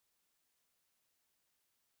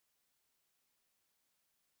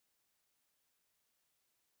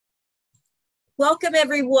Welcome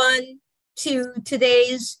everyone to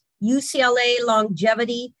today's UCLA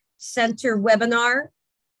Longevity Center webinar.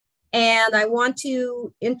 And I want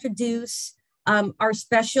to introduce our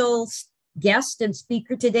special guest and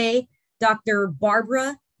speaker today, Dr.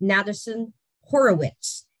 Barbara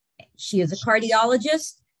Natterson-Horowitz. She is a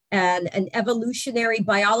cardiologist and an evolutionary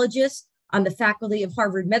biologist on the faculty of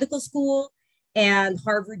Harvard Medical School and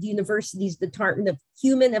Harvard University's Department of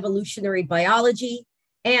Human Evolutionary Biology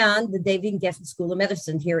and the David Geffen School of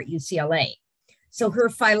Medicine here at UCLA. So her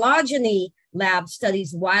phylogeny lab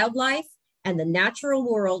studies wildlife and the natural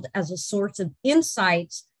world as a source of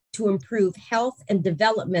insights to improve health and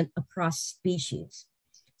development across species.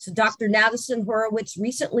 So Dr. Natterson-Horowitz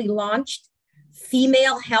recently launched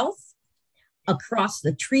Female Health Across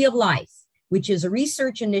the Tree of Life, which is a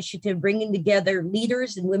research initiative bringing together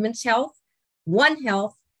leaders in women's health, One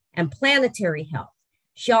Health, and planetary health.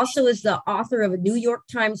 She also is the author of a New York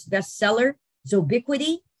Times bestseller,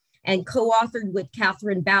 Zobiquity, and co-authored with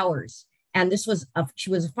Catherine Bowers. And she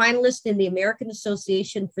was a finalist in the American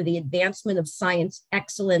Association for the Advancement of Science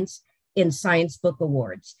Excellence in Science Book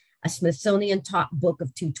Awards, a Smithsonian Top Book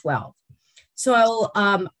of 2012. So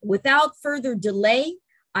without further delay,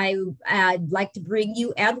 I'd like to bring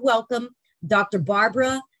you and welcome Dr.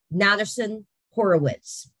 Barbara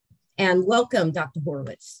Natterson-Horowitz. And welcome, Dr.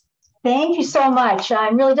 Horowitz. Thank you so much.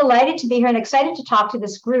 I'm really delighted to be here and excited to talk to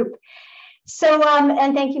this group. So,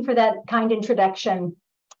 and thank you for that kind introduction.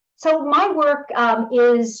 So my work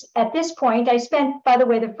is, at this point, I spent, by the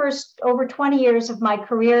way, the first over 20 years of my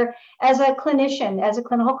career as a clinician, as a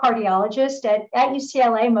clinical cardiologist at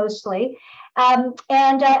UCLA mostly.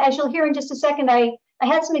 As you'll hear in just a second, I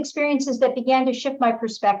had some experiences that began to shift my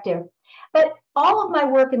perspective. But all of my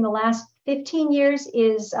work in the last 15 years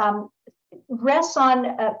rests on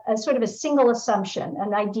a sort of a single assumption,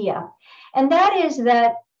 an idea. And that is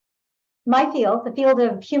that my field, the field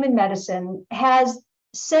of human medicine, has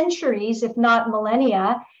centuries, if not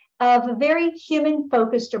millennia, of a very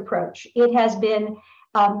human-focused approach. It has been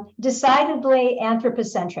decidedly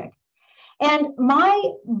anthropocentric. And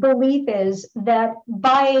my belief is that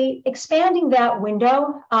by expanding that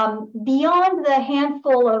window beyond the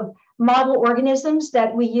handful of model organisms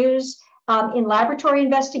that we use in laboratory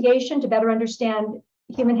investigation to better understand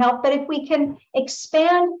human health, but if we can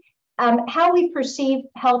expand how we perceive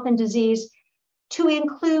health and disease to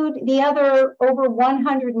include the other over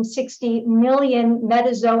 160 million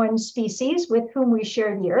metazoan species with whom we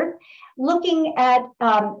share the earth, looking at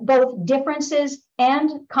both differences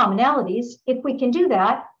and commonalities, if we can do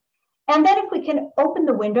that, and then if we can open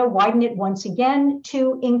the window, widen it once again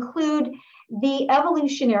to include the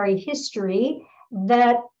evolutionary history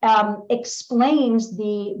that explains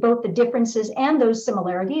both the differences and those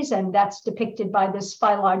similarities, and that's depicted by this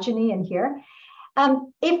phylogeny in here.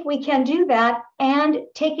 If we can do that and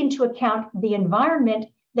take into account the environment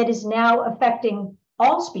that is now affecting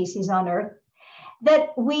all species on Earth,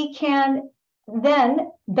 that we can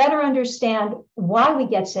then better understand why we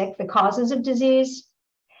get sick, the causes of disease,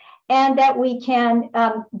 and that we can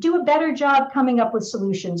do a better job coming up with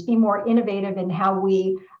solutions, be more innovative in how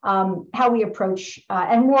we approach,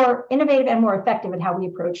 and more innovative and more effective in how we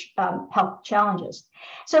approach health challenges.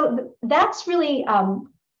 So that's really,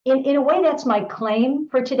 in a way, that's my claim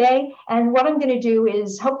for today. And what I'm going to do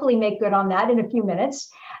is hopefully make good on that in a few minutes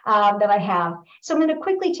that I have. So I'm going to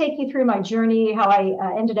quickly take you through my journey, how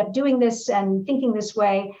I ended up doing this and thinking this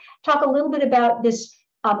way, talk a little bit about this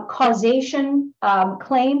causation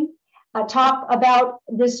claim, talk about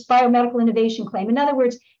this biomedical innovation claim. In other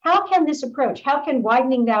words, how can this approach, how can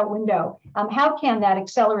widening that window, how can that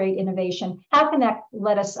accelerate innovation? How can that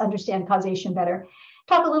let us understand causation better?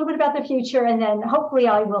 Talk a little bit about the future, and then hopefully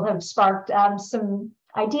I will have sparked some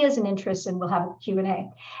ideas and interests, and we'll have a Q&A.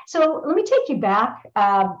 So let me take you back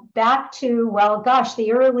to, well, gosh,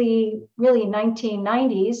 the early, really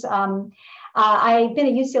 1990s. I've been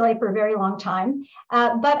at UCLA for a very long time,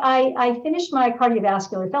 but I finished my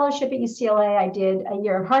cardiovascular fellowship at UCLA. I did a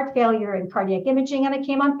year of heart failure and cardiac imaging, and I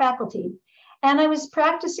came on faculty. And I was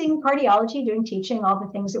practicing cardiology, doing teaching, all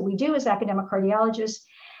the things that we do as academic cardiologists,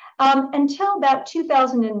 until about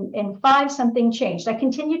 2005, something changed. I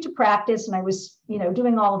continued to practice, and I was,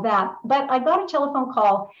 doing all of that. But I got a telephone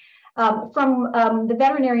call from the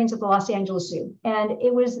veterinarians at the Los Angeles Zoo. And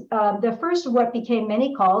it was the first of what became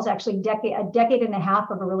many calls, actually a decade and a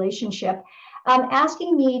half of a relationship,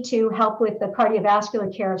 asking me to help with the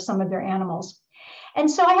cardiovascular care of some of their animals. And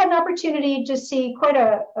so I had an opportunity to see quite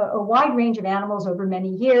a wide range of animals over many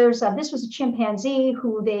years. This was a chimpanzee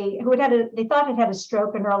who they thought had had a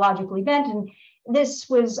stroke, a neurological event,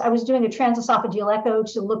 I was doing a transesophageal echo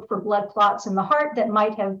to look for blood clots in the heart that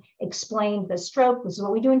might have explained the stroke. This is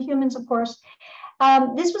what we do in humans, of course.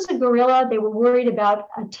 This was a gorilla. They were worried about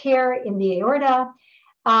a tear in the aorta,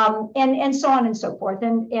 and so on and so forth.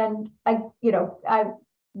 And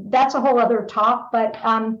that's a whole other talk. But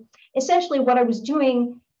essentially, what I was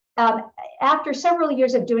doing after several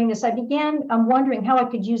years of doing this, I began wondering how I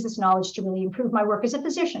could use this knowledge to really improve my work as a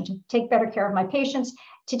physician, to take better care of my patients,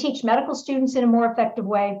 to teach medical students in a more effective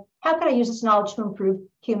way. How could I use this knowledge to improve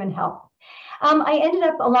human health? I ended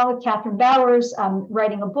up, along with Catherine Bowers,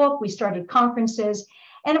 writing a book. We started conferences.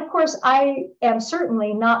 And of course, I am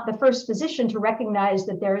certainly not the first physician to recognize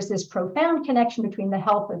that there is this profound connection between the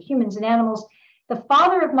health of humans and animals. The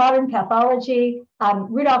father of modern pathology,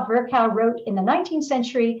 Rudolf Virchow, wrote in the 19th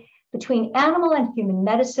century, between animal and human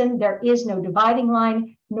medicine, there is no dividing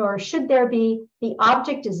line, nor should there be. The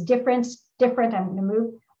object is different, I'm going to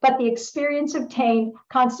move, but the experience obtained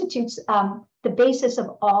constitutes the basis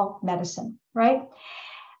of all medicine, right?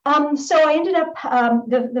 So I ended up,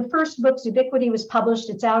 the first book, Ubiquity, was published.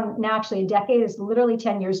 It's out now actually a decade. It's literally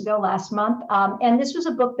 10 years ago, last month. And this was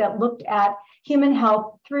a book that looked at human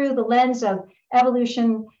health through the lens of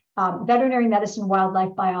evolution, veterinary medicine,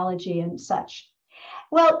 wildlife biology, and such.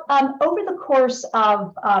 Well, over the course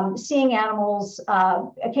of seeing animals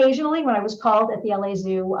occasionally when I was called at the LA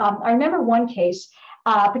Zoo, I remember one case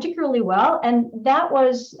particularly well, and that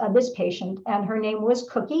was this patient, and her name was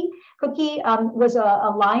Cookie. Cookie was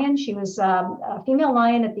a lion. She was a female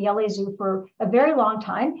lion at the LA Zoo for a very long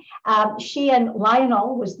time. She and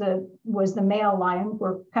Lionel was the male lion,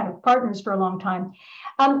 were kind of partners for a long time.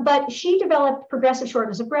 But she developed progressive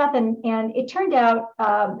shortness of breath, and it turned out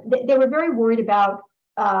they were very worried about.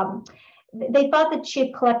 They thought that she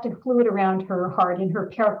had collected fluid around her heart in her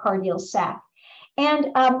pericardial sac. And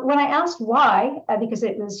when I asked why, because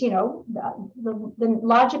it was, the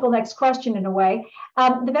logical next question in a way,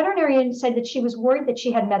 the veterinarian said that she was worried that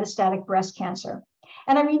she had metastatic breast cancer.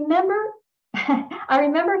 And I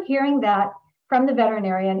remember hearing that from the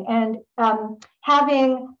veterinarian and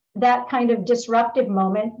having that kind of disruptive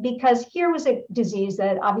moment, because here was a disease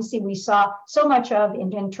that obviously we saw so much of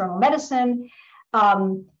in internal medicine.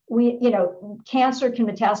 Cancer can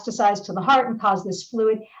metastasize to the heart and cause this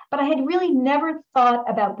fluid, but I had really never thought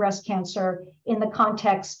about breast cancer in the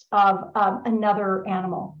context of another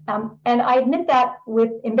animal. And I admit that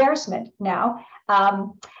with embarrassment now,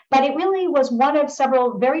 but it really was one of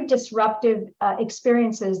several very disruptive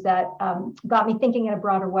experiences that got me thinking in a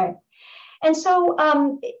broader way. And so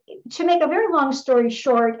to make a very long story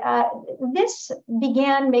short, this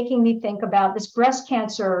began making me think about this breast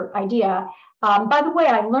cancer idea. By the way,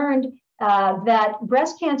 I learned that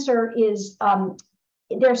breast cancer is,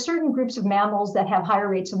 there are certain groups of mammals that have higher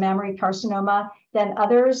rates of mammary carcinoma than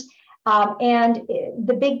others. And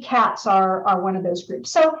the big cats are one of those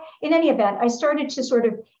groups. So in any event, I started to sort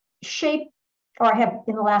of shape, or I have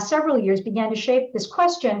in the last several years began to shape this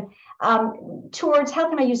question towards how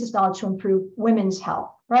can I use this knowledge to improve women's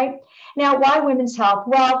health, right? Now, why women's health?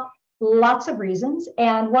 Well, lots of reasons.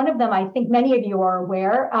 And one of them, I think many of you are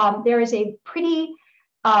aware, there is a pretty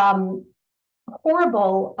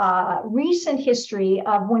horrible recent history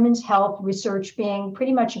of women's health research being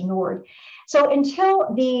pretty much ignored. So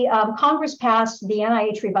until the Congress passed the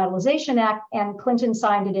NIH Revitalization Act and Clinton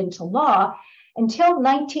signed it into law, until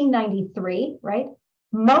 1993, right,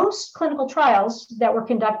 most clinical trials that were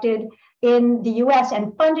conducted in the US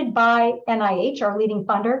and funded by NIH, our leading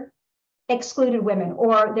funder, excluded women,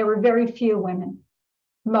 or there were very few women,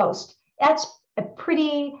 most. That's a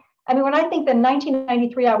pretty, when I think that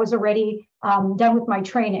 1993, I was already done with my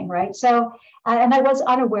training, right? So, and I was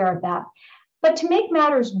unaware of that. But to make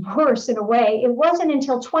matters worse in a way, it wasn't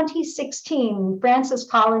until 2016, Francis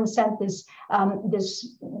Collins sent this,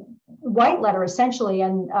 this white letter essentially,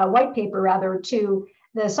 and white paper rather, to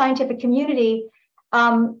the scientific community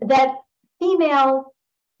that female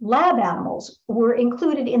lab animals were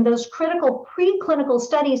included in those critical preclinical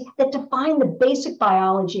studies that define the basic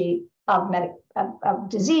biology of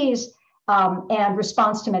disease and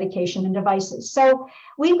response to medication and devices. So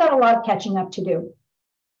we've got a lot of catching up to do.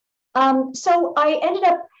 So I ended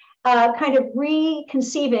up kind of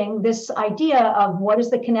reconceiving this idea of what is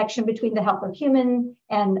the connection between the health of human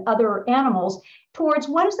and other animals towards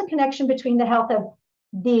what is the connection between the health of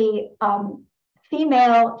the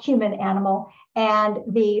female human animal and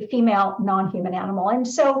the female non-human animal. And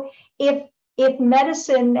so if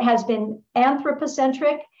medicine has been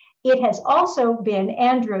anthropocentric, it has also been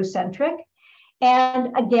androcentric.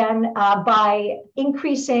 And again, by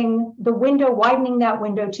increasing the window, widening that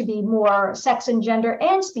window to be more sex and gender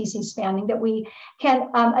and species spanning, that we can,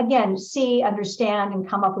 again, see, understand, and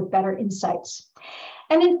come up with better insights.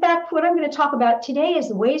 And in fact, what I'm going to talk about today is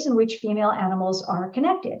the ways in which female animals are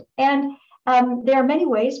connected. And there are many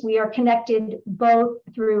ways we are connected, both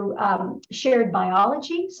through shared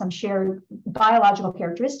biology, some shared biological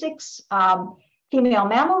characteristics. Female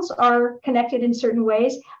mammals are connected in certain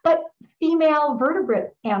ways, but female vertebrate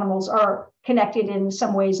animals are connected in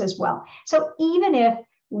some ways as well. So even if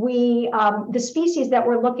we, the species that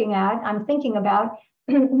we're looking at, I'm thinking about,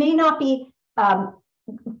 may not be,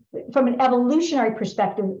 from an evolutionary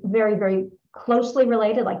perspective, very, very closely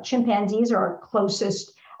related, like chimpanzees are our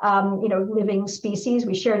closest living species.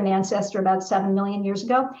 We shared an ancestor about 7 million years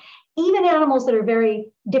ago. Even animals that are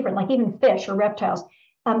very different, like even fish or reptiles,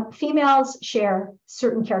 females share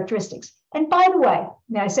certain characteristics. And by the way,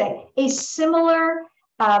 may I say, a similar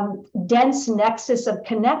dense nexus of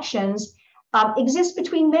connections exists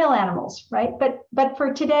between male animals, right? But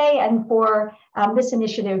for today and for this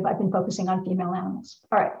initiative, I've been focusing on female animals.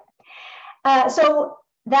 All right. So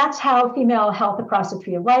that's how Female Health Across the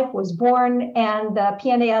Tree of Life was born. And the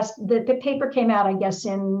PNAS, the paper came out, I guess,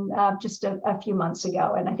 in just a few months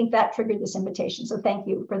ago. And I think that triggered this invitation. So thank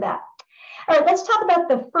you for that. All right, let's talk about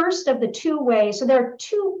the first of the two ways. So there are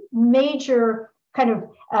two major kind of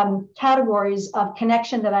categories of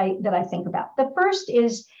connection that I think about. The first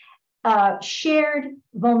is shared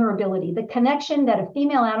vulnerability, the connection that a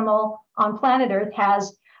female animal on planet Earth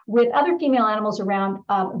has with other female animals around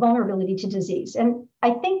vulnerability to disease. And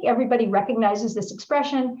I think everybody recognizes this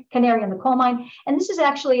expression, canary in the coal mine. And this is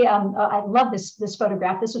actually, I love this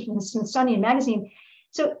photograph. This was from the Smithsonian Magazine.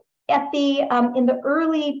 So at in the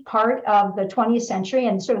early part of the 20th century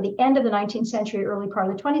and sort of the end of the 19th century, early part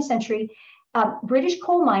of the 20th century, British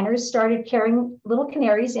coal miners started carrying little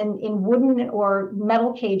canaries in wooden or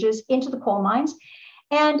metal cages into the coal mines.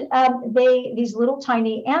 And these little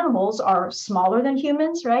tiny animals are smaller than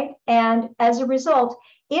humans, right? And as a result,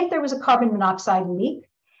 if there was a carbon monoxide leak,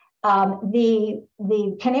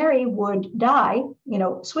 the canary would die,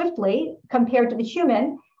 swiftly compared to the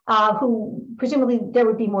human, who presumably there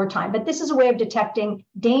would be more time. But this is a way of detecting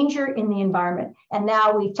danger in the environment. And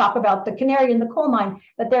now we talk about the canary in the coal mine,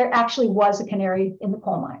 but there actually was a canary in the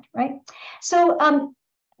coal mine, right? So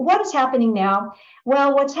what is happening now?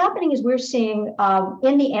 Well, what's happening is we're seeing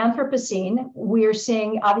in the Anthropocene, we're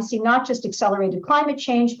seeing obviously not just accelerated climate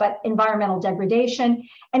change, but environmental degradation.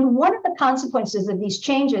 And one of the consequences of these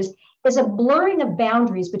changes is a blurring of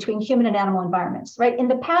boundaries between human and animal environments, right? In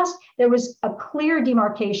the past, there was a clear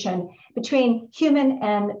demarcation between human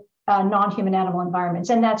and non-human animal environments,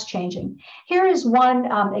 and that's changing. Here is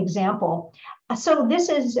one example. So this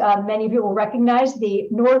is, many of you will recognize the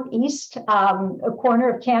northeast corner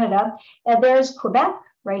of Canada. There's Quebec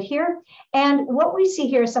right here. And what we see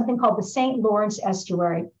here is something called the St. Lawrence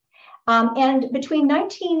Estuary. And between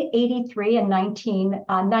 1983 and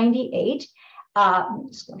 1998,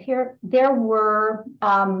 just go here, there were,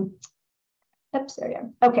 oops, there you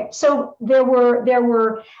go. Okay, so there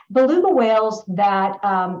were beluga whales that,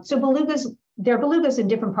 there are belugas in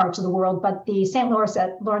different parts of the world, but the St.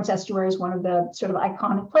 Lawrence Estuary is one of the sort of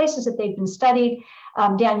iconic places that they've been studied,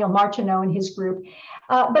 Daniel Martineau and his group.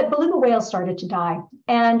 But beluga whales started to die.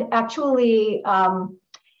 And actually,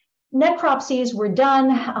 necropsies were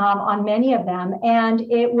done on many of them. And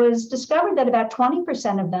it was discovered that about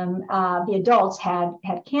 20% of them, the adults, had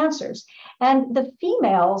cancers. And the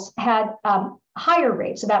females had higher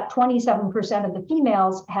rates, about 27% of the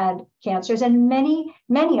females had cancers, and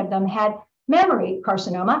many of them had mammary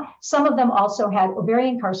carcinoma. Some of them also had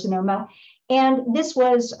ovarian carcinoma. And this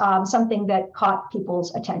was something that caught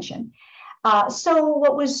people's attention. So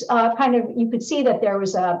what was you could see that there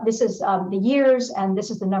was this is the years and this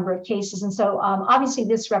is the number of cases. And so obviously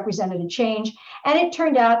this represented a change. And it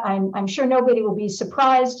turned out, I'm sure nobody will be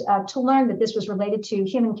surprised to learn that this was related to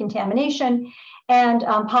human contamination and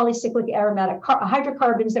polycyclic aromatic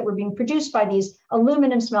hydrocarbons that were being produced by these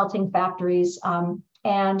aluminum smelting factories.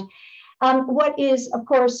 What is, of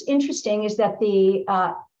course, interesting is that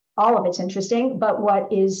all of it's interesting, but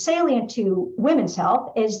what is salient to women's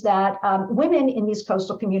health is that women in these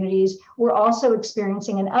coastal communities were also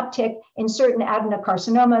experiencing an uptick in certain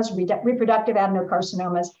adenocarcinomas, reproductive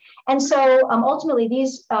adenocarcinomas. And so ultimately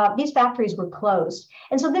these factories were closed.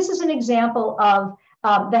 And so this is an example of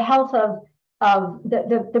the health of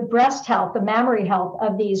the breast health, the mammary health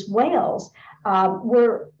of these whales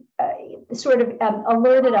were sort of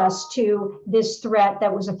alerted us to this threat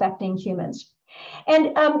that was affecting humans.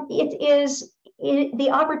 And it is the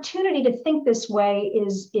opportunity to think this way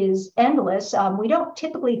is endless. We don't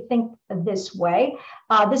typically think this way.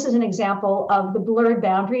 This is an example of the blurred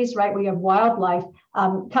boundaries, right? We have wildlife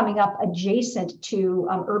coming up adjacent to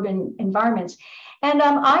urban environments. And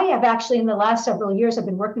I have actually, in the last several years, I've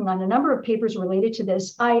been working on a number of papers related to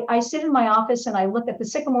this. I sit in my office and I look at the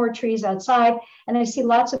sycamore trees outside, and I see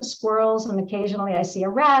lots of squirrels, and occasionally I see a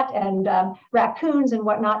rat and raccoons and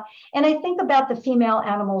whatnot. And I think about the female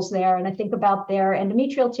animals there, and I think about their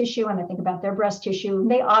endometrial tissue, and I think about their breast tissue,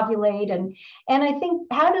 and they ovulate. And I think,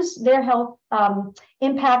 how does their health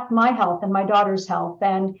impact my health and my daughter's health?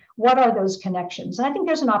 And what are those connections? And I think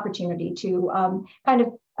there's an opportunity to kind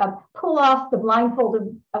of pull off the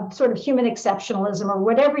blindfold of sort of human exceptionalism, or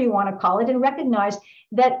whatever you want to call it, and recognize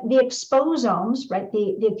that the exposomes, right,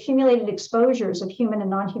 the accumulated exposures of human and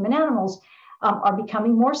non-human animals are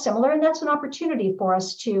becoming more similar. And that's an opportunity for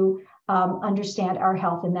us to understand our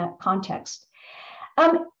health in that context.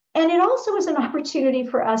 And it also is an opportunity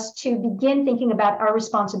for us to begin thinking about our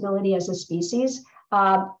responsibility as a species.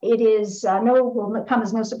 It is will come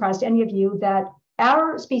as no surprise to any of you that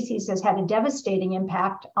our species has had a devastating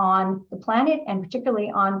impact on the planet, and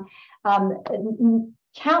particularly on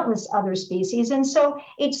countless other species. And so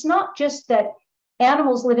it's not just that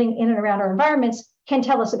animals living in and around our environments can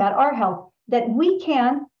tell us about our health, that we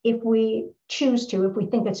can, if we choose to, if we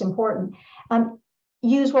think it's important,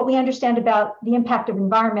 use what we understand about the impact of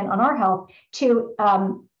environment on our health to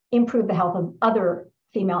improve the health of other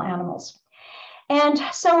female animals. And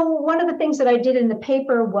so one of the things that I did in the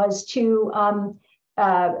paper was to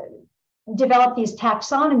develop these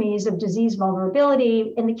taxonomies of disease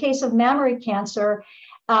vulnerability. In the case of mammary cancer,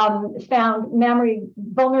 found mammary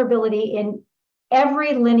vulnerability in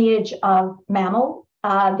every lineage of mammal.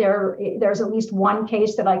 There's at least one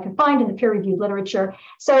case that I could find in the peer-reviewed literature.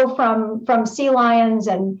 So from sea lions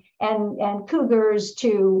and cougars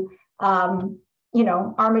to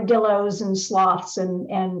armadillos and sloths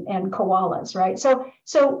and koalas, right?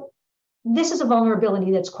 So this is a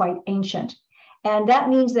vulnerability that's quite ancient. And that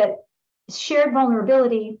means that shared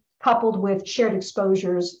vulnerability coupled with shared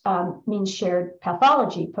exposures means shared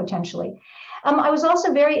pathology, potentially. I was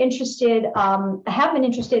also very interested, have been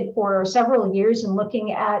interested for several years in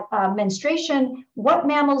looking at menstruation, what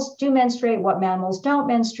mammals do menstruate, what mammals don't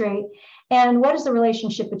menstruate, and what is the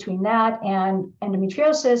relationship between that and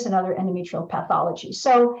endometriosis and other endometrial pathology.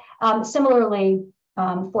 So similarly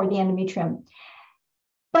for the endometrium.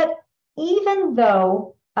 But even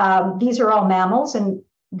though these are all mammals, and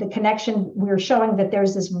the connection, we're showing that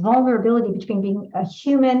there's this vulnerability between being a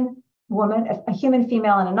human woman, a human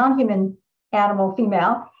female, and a non-human animal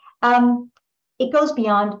female, it goes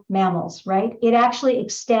beyond mammals, right? It actually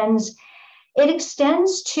extends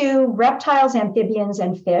to reptiles, amphibians,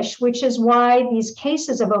 and fish, which is why these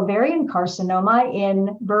cases of ovarian carcinoma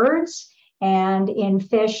in birds and in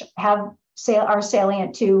fish are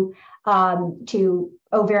salient to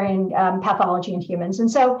ovarian pathology in humans.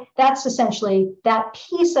 And so that's essentially that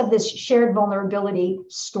piece of this shared vulnerability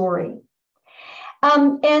story.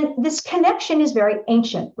 And this connection is very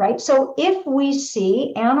ancient, right? So if we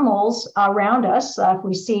see animals around us, if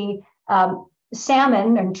we see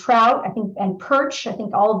salmon and trout, I think, and perch, I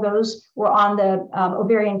think all of those were on the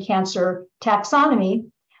ovarian cancer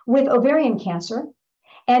taxonomy with ovarian cancer,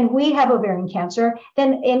 and we have ovarian cancer,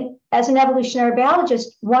 then as an evolutionary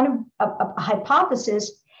biologist, one of a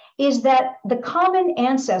hypothesis is that the common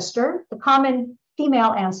ancestor, the common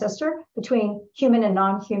female ancestor between human and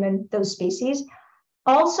non-human, those species,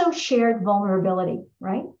 also shared vulnerability,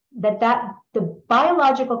 right? That the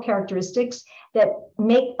biological characteristics that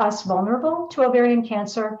make us vulnerable to ovarian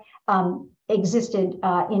cancer existed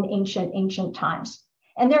in ancient times.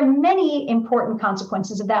 And there are many important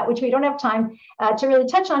consequences of that, which we don't have time to really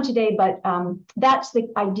touch on today, but that's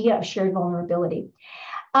the idea of shared vulnerability.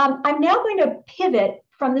 I'm now going to pivot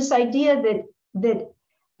from this idea that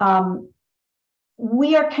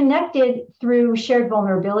we are connected through shared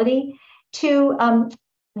vulnerability to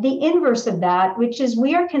the inverse of that, which is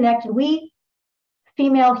we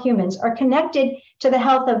female humans are connected to the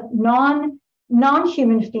health of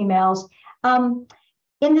non-human females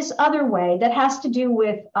in this other way that has to do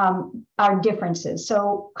with our differences.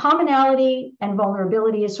 So commonality and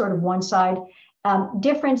vulnerability is sort of one side.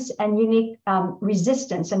 Difference and unique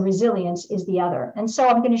resistance and resilience is the other. And so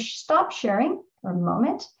I'm going to stop sharing for a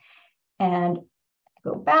moment and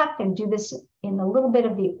go back and do this in a little bit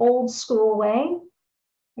of the old school way,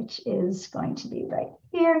 which is going to be right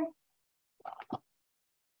here.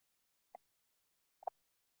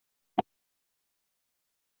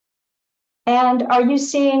 And are you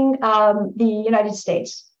seeing the United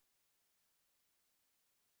States?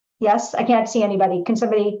 Yes, I can't see anybody. Can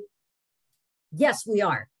somebody? Yes, we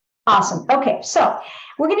are. Awesome. Okay, so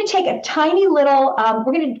we're going to take a tiny little.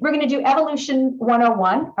 We're going to do evolution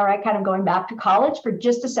 101. All right, kind of going back to college for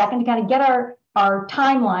just a second to kind of get our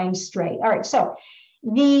timeline straight. All right, so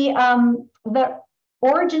the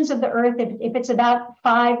origins of the Earth, if it's about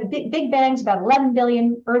the Big Bang's about 11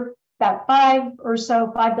 billion, Earth about 5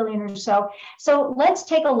 billion or so. So let's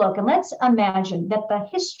take a look and let's imagine that the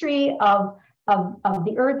history of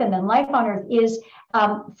the Earth and then life on Earth is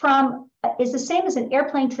the same as an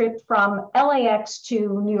airplane trip from LAX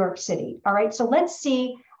to New York City. All right, so let's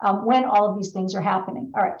see when all of these things are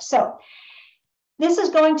happening. All right, so this is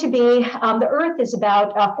going to be, the Earth is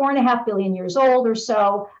about 4.5 billion years old or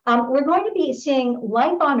so. We're going to be seeing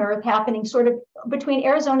life on Earth happening sort of between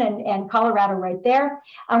Arizona and Colorado right there.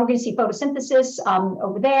 We're going to see photosynthesis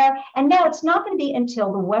over there. And now it's not going to be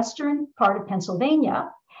until the western part of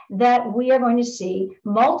Pennsylvania that we are going to see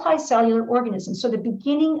multicellular organisms, so the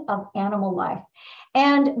beginning of animal life.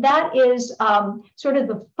 And that is sort of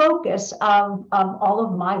the focus of all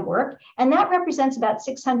of my work. And that represents about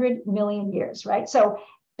 600 million years, right? So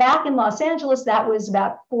back in Los Angeles, that was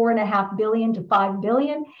about 4.5 billion to 5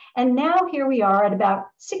 billion. And now here we are at about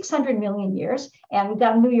 600 million years. And we've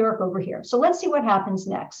got New York over here. So let's see what happens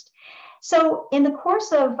next. So in the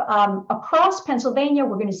course of across Pennsylvania,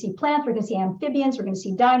 we're going to see plants, we're going to see amphibians, we're going to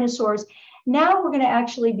see dinosaurs. Now we're going to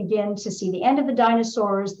actually begin to see the end of the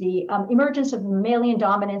dinosaurs, the emergence of mammalian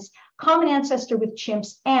dominance, common ancestor with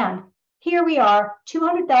chimps. And here we are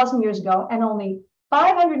 200,000 years ago and only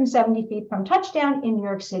 570 feet from touchdown in New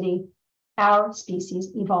York City, our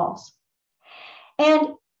species evolves. And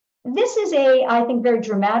this is I think, very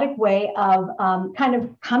dramatic way of kind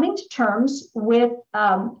of coming to terms with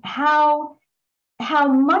how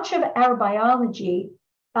much of our biology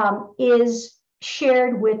is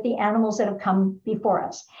shared with the animals that have come before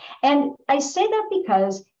us. And I say that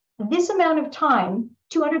because this amount of time,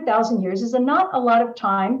 200,000 years, is not a lot of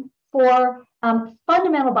time for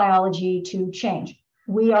fundamental biology to change.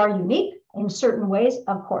 We are unique in certain ways,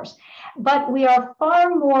 of course, but we are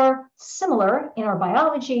far more similar in our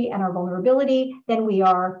biology and our vulnerability than we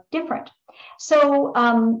are different. So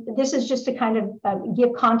this is just to kind of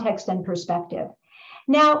give context and perspective.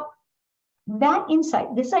 Now, that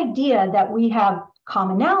insight, this idea that we have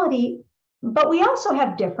commonality, but we also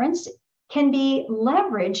have difference, can be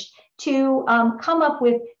leveraged to come up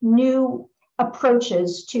with new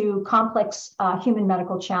approaches to complex human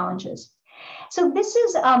medical challenges. So this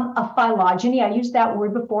is a phylogeny. I used that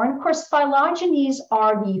word before. And of course, phylogenies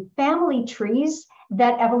are the family trees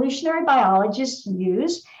that evolutionary biologists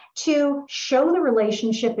use to show the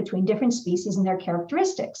relationship between different species and their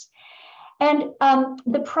characteristics. And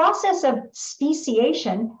the process of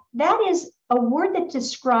speciation, that is a word that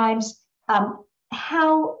describes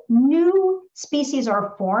how new species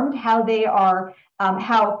are formed, how they are,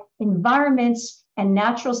 how environments and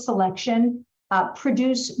natural selection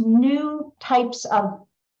produce new types of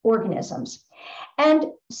organisms. And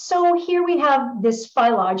so here we have this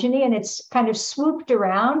phylogeny, and it's kind of swooped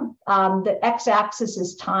around. The x-axis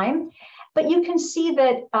is time. But you can see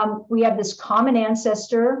that we have this common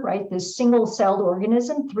ancestor, right? This single-celled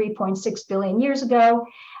organism 3.6 billion years ago.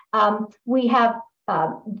 We have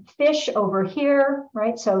fish over here,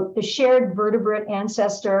 right? So the shared vertebrate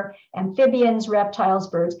ancestor, amphibians, reptiles,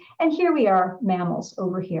 birds. And here we are, mammals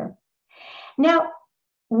over here. Now,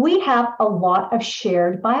 we have a lot of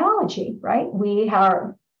shared biology, right? We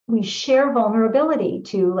share vulnerability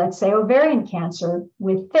to, let's say, ovarian cancer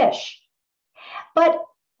with fish. But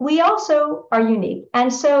we also are unique.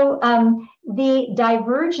 And so the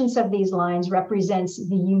divergence of these lines represents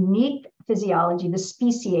the unique physiology, the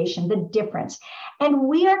speciation, the difference. And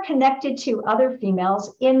we are connected to other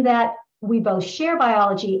females in that we both share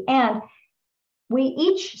biology and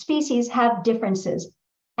each species have differences.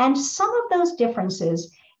 And some of those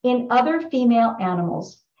differences in other female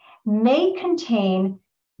animals may contain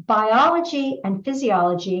biology and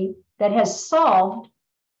physiology that has solved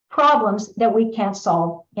problems that we can't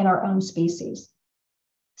solve in our own species.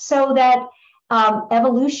 So that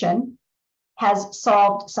evolution has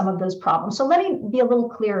solved some of those problems. So let me be a little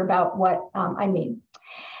clear about what I mean.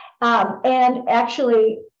 And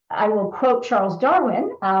actually, I will quote Charles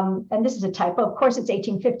Darwin, and this is a typo, of course it's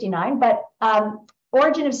 1859, but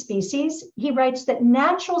Origin of Species, he writes that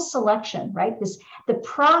natural selection, right, the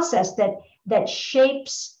process that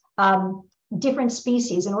shapes different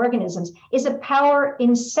species and organisms is a power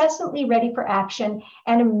incessantly ready for action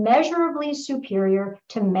and immeasurably superior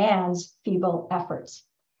to man's feeble efforts.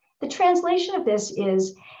 The translation of this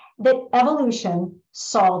is that evolution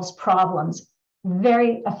solves problems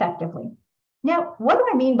very effectively. Now, what do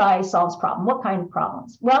I mean by solves problem? What kind of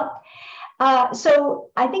problems? Well, so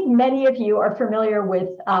I think many of you are familiar with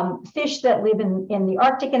fish that live in the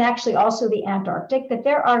Arctic and actually also the Antarctic, that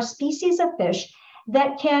there are species of fish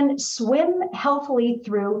that can swim healthily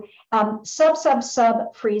through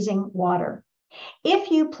sub freezing water. If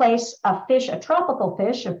you place a fish, a tropical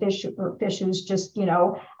fish, a fish who's just,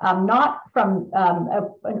 not from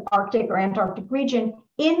an Arctic or Antarctic region,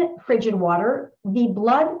 in frigid water, the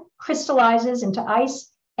blood crystallizes into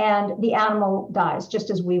ice and the animal dies, just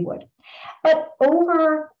as we would. But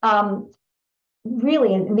over,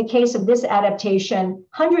 really, in the case of this adaptation,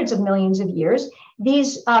 hundreds of millions of years,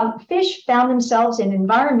 these fish found themselves in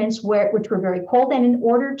environments which were very cold, and in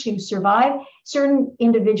order to survive, certain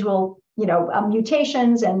individual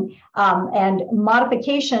mutations and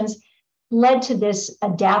modifications led to this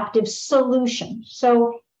adaptive solution.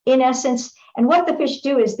 So in essence, and what the fish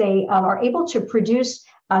do is they are able to produce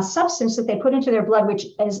a substance that they put into their blood, which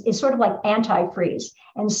is sort of like antifreeze.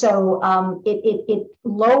 And so it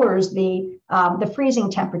lowers the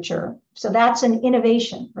freezing temperature. So that's an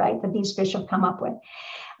innovation, right, that these fish have come up with.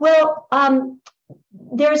 Well,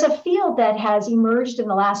 there's a field that has emerged in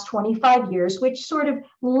the last 25 years, which sort of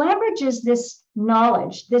leverages this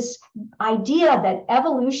knowledge, this idea that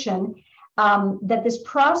evolution, that this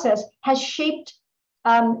process has shaped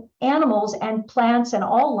animals and plants and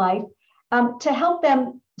all life to help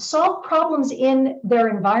them solve problems in their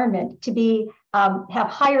environment, to be have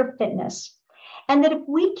higher fitness. And that if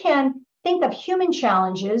we can think of human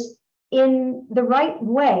challenges in the right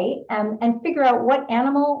way and figure out what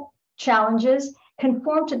animal challenges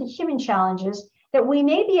conform to the human challenges, that we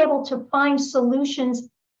may be able to find solutions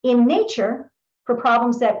in nature for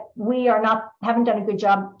problems that we haven't done a good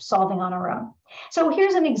job solving on our own. So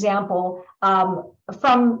here's an example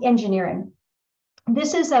from engineering.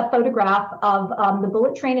 This is a photograph of the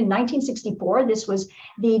bullet train in 1964. This was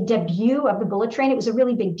the debut of the bullet train. It was a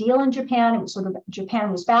really big deal in Japan. It was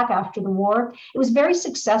Japan was back after the war. It was very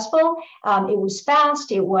successful. It was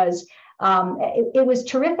fast. It was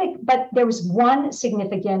terrific, but there was one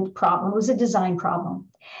significant problem. It was a design problem.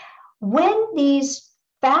 When these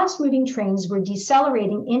fast-moving trains were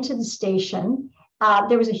decelerating into the station,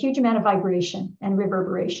 there was a huge amount of vibration and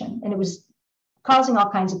reverberation, and it was causing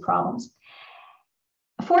all kinds of problems.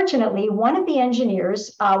 Fortunately, one of the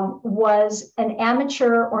engineers was an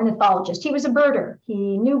amateur ornithologist. He was a birder.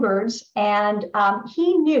 He knew birds, and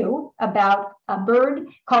he knew about a bird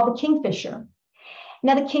called the kingfisher.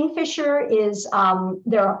 Now, the kingfisher is,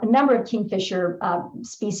 there are a number of kingfisher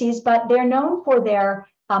species, but they're known for their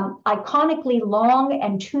iconically long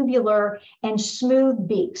and tubular and smooth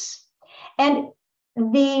beaks. And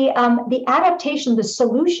the adaptation, the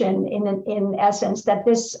solution in essence that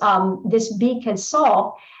this beak has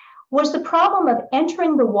solved was the problem of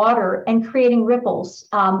entering the water and creating ripples,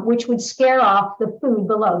 which would scare off the food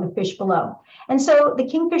below, the fish below. And so the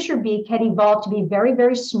kingfisher beak had evolved to be very,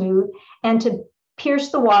 very smooth and to pierce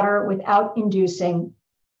the water without inducing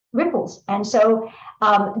ripples. And so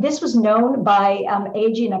this was known by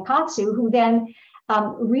Eiji Nakatsu, who then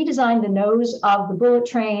redesigned the nose of the bullet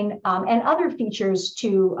train and other features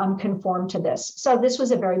to conform to this. So this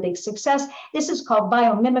was a very big success. This is called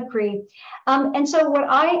biomimicry. And so what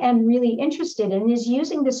I am really interested in is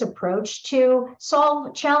using this approach to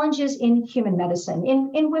solve challenges in human medicine,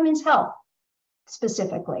 in women's health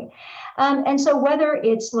specifically. And so whether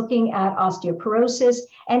it's looking at osteoporosis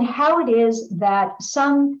and how it is that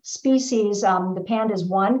some species, the pandas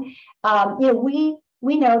one,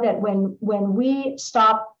 we know that when we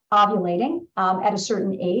stop ovulating at a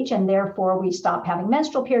certain age, and therefore we stop having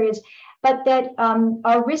menstrual periods, but that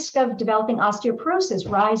our risk of developing osteoporosis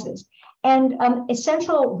rises. And a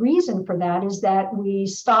central reason for that is that we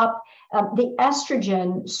stop the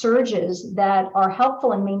estrogen surges that are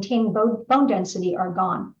helpful in maintaining bone density are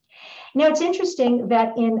gone. Now, it's interesting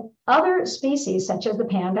that in other species, such as the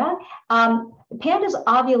panda, pandas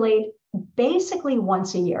ovulate basically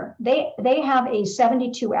once a year. They have a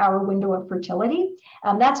 72-hour window of fertility.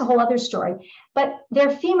 That's a whole other story. But their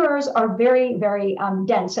femurs are very, very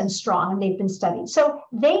dense and strong, and they've been studied. So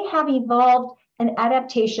they have evolved an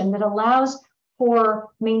adaptation that allows for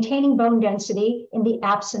maintaining bone density in the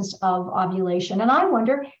absence of ovulation. And I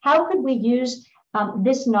wonder, how could we use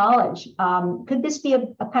this knowledge? Could this be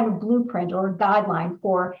a kind of blueprint or a guideline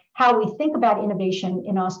for how we think about innovation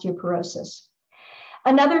in osteoporosis?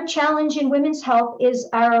 Another challenge in women's health is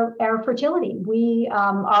our fertility.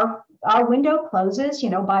 Our window closes,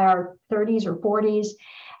 by our 30s or 40s,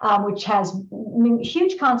 which has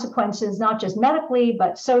huge consequences, not just medically,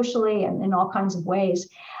 but socially and in all kinds of ways.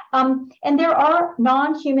 And there are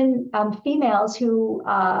non-human females who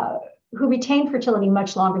who retain fertility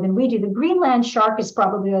much longer than we do. The Greenland shark is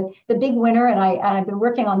probably the big winner, and I've been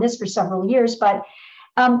working on this for several years. But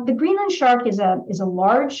the Greenland shark is a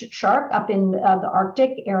large shark up in the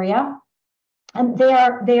Arctic area, and they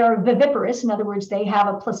are viviparous. In other words, they have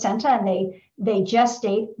a placenta, and they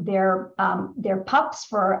gestate their pups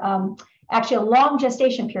for actually a long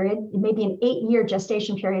gestation period, maybe an 8-year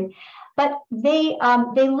gestation period. But they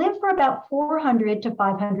live for about 400 to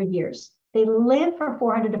 500 years. They live for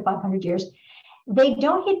 400 to 500 years. They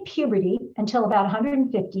don't hit puberty until about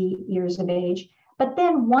 150 years of age. But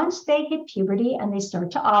then once they hit puberty and they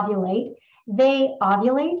start to ovulate, they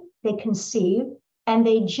conceive, and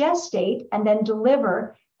they gestate and then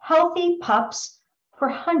deliver healthy pups for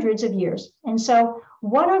hundreds of years. And so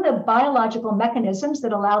what are the biological mechanisms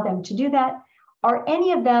that allow them to do that? Are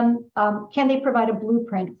any of them, can they provide a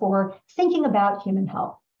blueprint for thinking about human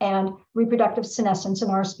health and reproductive senescence in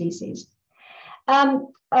our species?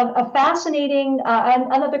 A fascinating,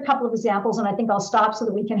 another couple of examples, and I think I'll stop so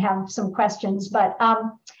that we can have some questions, but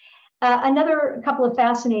another couple of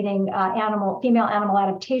fascinating female animal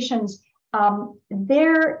adaptations.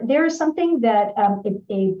 There is something that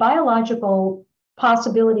a biological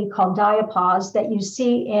possibility called diapause that you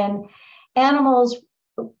see in animals,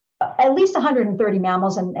 at least 130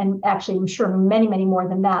 mammals, and actually I'm sure many, many more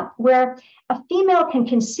than that, where a female can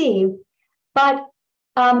conceive, but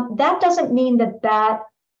that doesn't mean that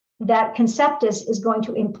conceptus is going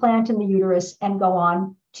to implant in the uterus and go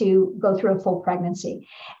on to go through a full pregnancy.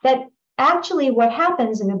 That actually what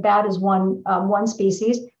happens, and a bat is one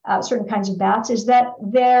species, certain kinds of bats, is that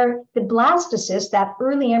the blastocyst, that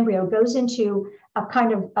early embryo, goes into a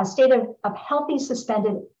kind of a state of healthy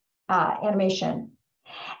suspended animation.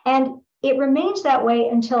 And it remains that way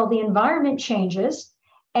until the environment changes,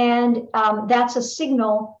 and that's a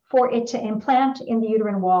signal for it to implant in the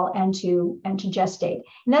uterine wall and to gestate.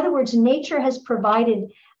 In other words, nature has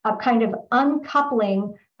provided a kind of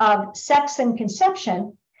uncoupling of sex and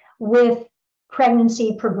conception with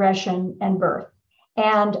pregnancy, progression, and birth.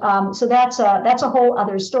 And so that's a whole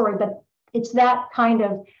other story, but it's that kind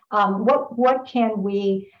of what can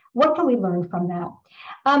we learn from that?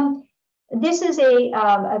 This is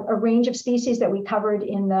a range of species that we covered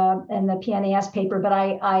in the PNAS paper, but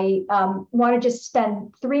I want to just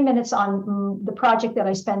spend 3 minutes on the project that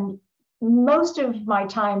I spend most of my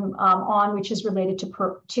time on, which is related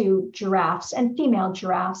to giraffes and female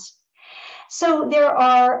giraffes. So there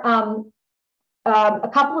are a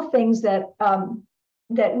couple of things that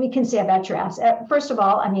we can say about giraffes. First of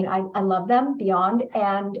all, I mean, I love them beyond,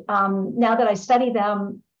 and now that I study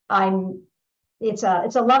them, it's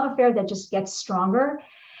a love affair that just gets stronger.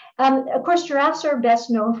 Of course, giraffes are best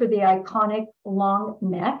known for the iconic long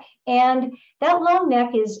neck, and that long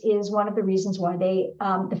neck is one of the reasons why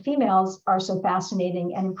the females are so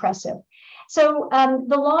fascinating and impressive. So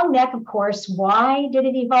the long neck, of course, why did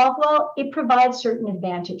it evolve? Well, it provides certain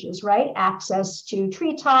advantages, right? Access to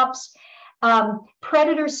treetops,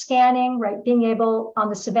 predator scanning, right? Being able on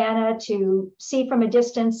the savanna to see from a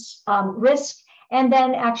distance, risk, and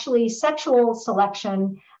then actually sexual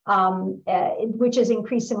selection, which is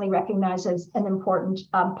increasingly recognized as an important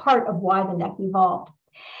part of why the neck evolved.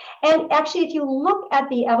 And actually, if you look at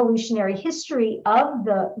the evolutionary history of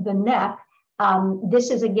the neck,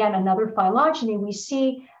 this is, again, another phylogeny. We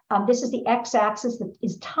see this is the x-axis, that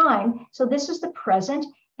is time. So this is the present.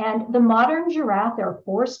 And the modern giraffe, there are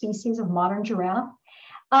 4 species of modern giraffe.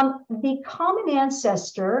 The common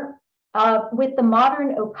ancestor with the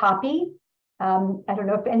modern okapi, I don't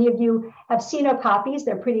know if any of you have seen okapis,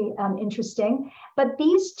 they're pretty interesting, but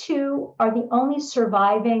these two are the only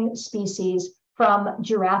surviving species from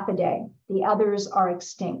Giraffidae. The others are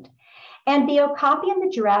extinct. And the okapi and the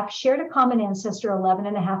giraffe shared a common ancestor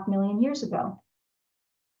 11.5 million years ago.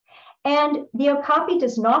 And the okapi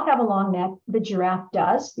does not have a long neck, the giraffe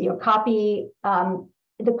does. The okapi's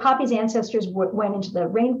ancestors went into the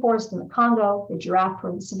rainforest in the Congo, the giraffe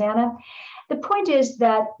for the savanna. The point is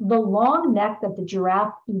that the long neck that the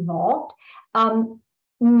giraffe evolved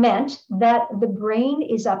meant that the brain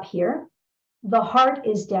is up here, the heart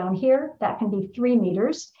is down here, that can be 3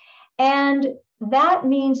 meters, and that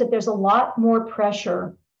means that there's a lot more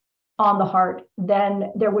pressure on the heart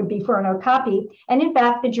than there would be for an okapi. And in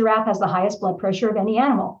fact, the giraffe has the highest blood pressure of any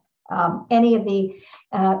animal, any of the,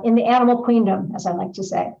 in the animal queendom, as I like to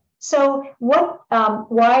say. So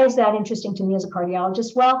why is that interesting to me as a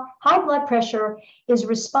cardiologist? Well, high blood pressure is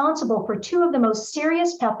responsible for 2 of the most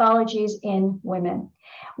serious pathologies in women.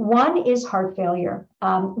 One is heart failure.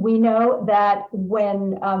 We know that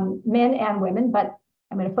when men and women, but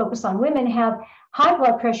I'm going to focus on women, have high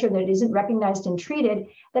blood pressure that isn't recognized and treated,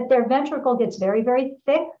 that their ventricle gets very, very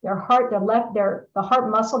thick. Their heart, the heart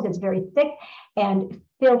muscle gets very thick and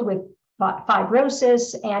filled with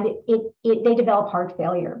fibrosis, and they develop heart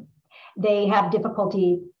failure. They have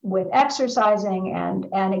difficulty with exercising,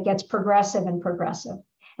 and it gets progressive and progressive.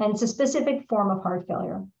 And it's a specific form of heart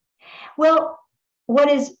failure. Well, what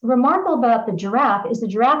is remarkable about the giraffe is the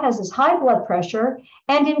giraffe has this high blood pressure.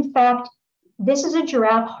 And in fact, this is a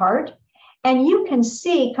giraffe heart. And you can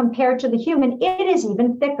see, compared to the human, it is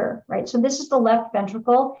even thicker, right? So this is the left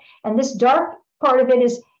ventricle, and this dark part of it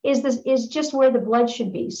is just where the blood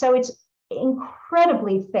should be. So it's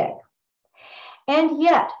incredibly thick. And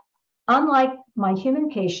yet, unlike my human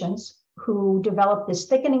patients who develop this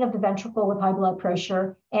thickening of the ventricle with high blood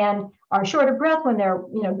pressure and are short of breath when they're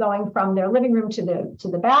going from their living room to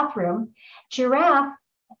the bathroom, giraffe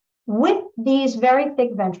with these very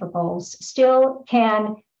thick ventricles still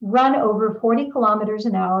can run over 40 kilometers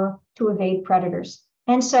an hour to evade predators.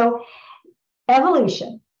 And so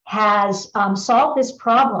evolution has solved this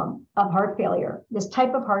problem of heart failure, this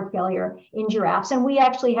type of heart failure in giraffes. And we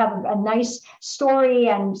actually have a nice story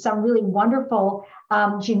and some really wonderful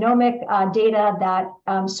genomic data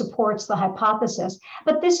that supports the hypothesis.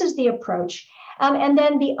 But this is the approach. And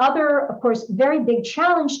then the other, of course, very big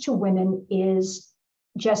challenge to women is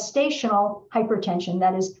gestational hypertension,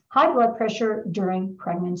 that is high blood pressure during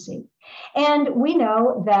pregnancy. And we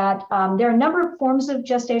know that there are a number of forms of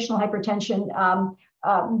gestational hypertension,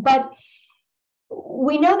 but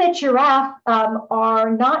we know that giraffe are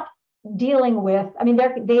not dealing with,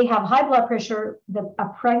 they have high blood pressure. A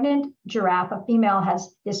pregnant giraffe, a female,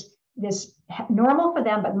 has this normal for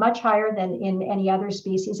them, but much higher than in any other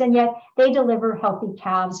species. And yet they deliver healthy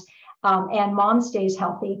calves. And mom stays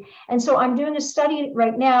healthy. And so I'm doing a study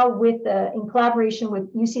right now in collaboration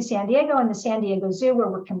with UC San Diego and the San Diego Zoo, where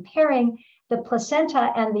we're comparing the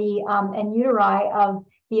placenta and the uteri of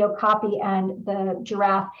the okapi and the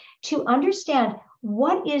giraffe to understand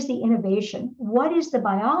what is the innovation, what is the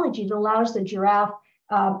biology that allows the giraffe,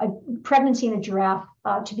 a pregnancy in a giraffe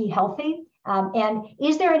to be healthy, and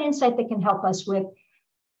is there an insight that can help us with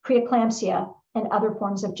preeclampsia and other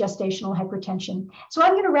forms of gestational hypertension. So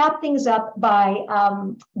I'm going to wrap things up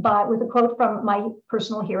with a quote from my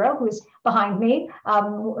personal hero, who is behind me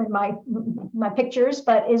in my pictures,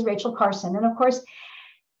 but is Rachel Carson. And of course,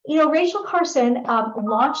 Rachel Carson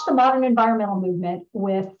launched the modern environmental movement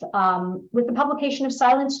with the publication of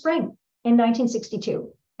Silent Spring in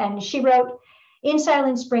 1962. And she wrote, "In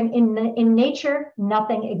Silent Spring, in nature,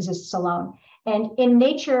 nothing exists alone. And in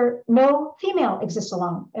nature, no female exists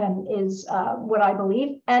alone," is what I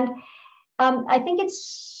believe. And I think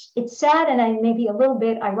it's sad and maybe a little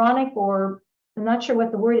bit ironic, or I'm not sure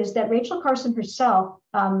what the word is, that Rachel Carson herself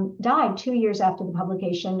died 2 years after the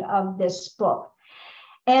publication of this book.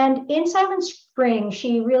 And in Silent Spring,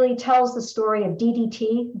 she really tells the story of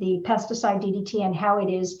DDT, the pesticide DDT, and how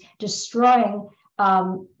it is destroying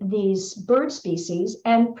these bird species,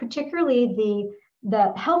 and particularly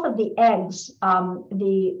the health of the eggs,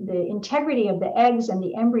 the integrity of the eggs and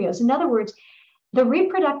the embryos. In other words, the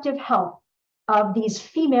reproductive health of these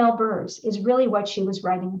female birds is really what she was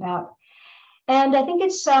writing about. And I think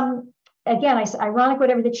it's, again, ironic,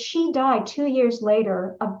 whatever, that she died 2 years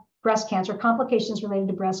later of breast cancer, complications related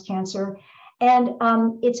to breast cancer. And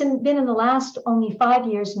it's been in the last only 5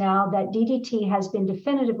 years now that DDT has been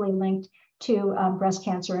definitively linked to breast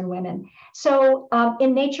cancer in women. So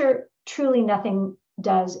in nature, truly nothing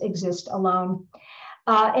does exist alone.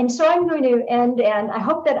 And so I'm going to end, and I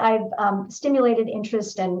hope that I've stimulated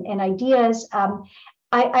interest and ideas.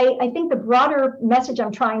 I think the broader message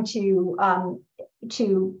I'm trying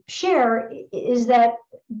to share is that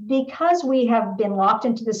because we have been locked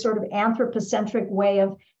into this sort of anthropocentric way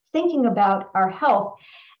of thinking about our health,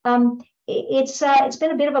 it's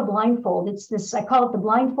been a bit of a blindfold. It's this, I call it the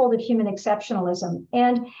blindfold of human exceptionalism.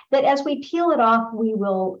 And that as we peel it off, we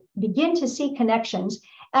will begin to see connections,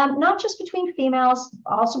 not just between females,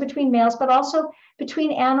 also between males, but also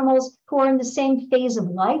between animals who are in the same phase of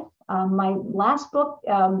life. My last book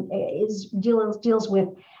deals with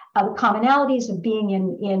the commonalities of being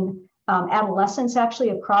in adolescence, actually,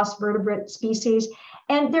 across vertebrate species.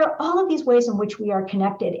 And there are all of these ways in which we are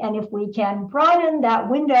connected. And if we can broaden that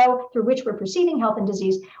window through which we're perceiving health and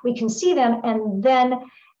disease, we can see them and then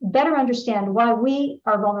better understand why we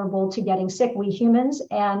are vulnerable to getting sick, we humans,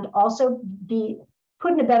 and also be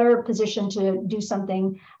put in a better position to do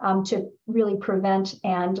something to really prevent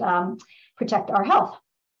and protect our health.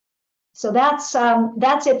 So that's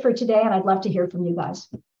it for today, and I'd love to hear from you guys.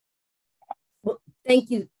 Well, thank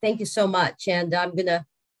you so much. And I'm gonna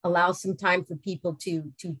allow some time for people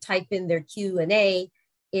to type in their Q&A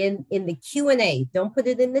in the Q&A. Don't put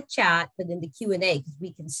it in the chat, but in the Q&A, because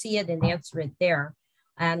we can see it and answer it there.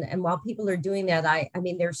 And while people are doing that, I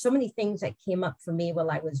mean, there's so many things that came up for me while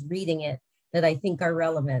I was reading it that I think are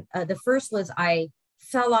relevant. The first was I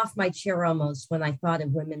fell off my chair almost when I thought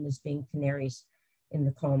of women as being canaries in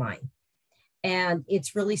the coal mine. And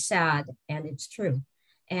it's really sad, and it's true.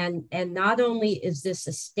 And not only is this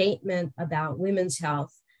a statement about women's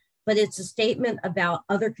health, but it's a statement about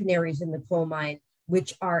other canaries in the coal mine,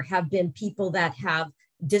 which have been people that have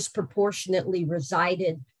disproportionately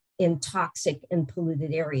resided in toxic and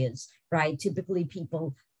polluted areas, right? Typically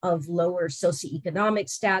people of lower socioeconomic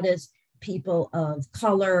status, people of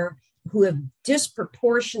color, who have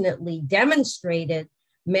disproportionately demonstrated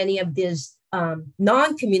many of these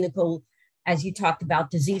non-communicable, as you talked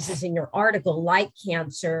about, diseases in your article, like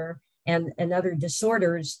cancer and other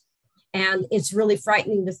disorders. And it's really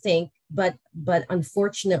frightening to think, but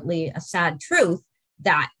unfortunately a sad truth,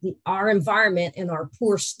 that our environment and our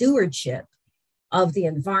poor stewardship of the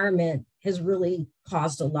environment has really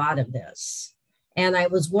caused a lot of this. And I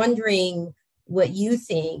was wondering what you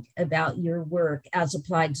think about your work as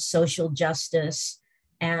applied to social justice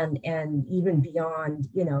and even beyond,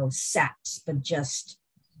 sex, but just,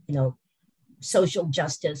 social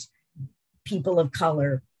justice, people of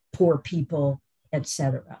color, poor people,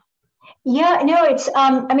 etc. Yeah, no, it's.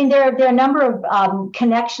 I mean, there are a number of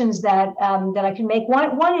connections that I can make.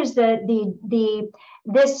 One is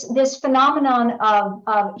this phenomenon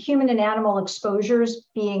of human and animal exposures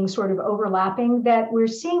being sort of overlapping. That we're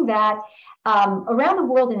seeing that around the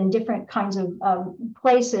world and in different kinds of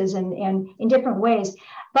places and in different ways.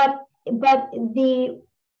 But the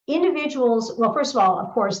individuals, well, first of all, of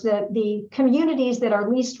course, the communities that are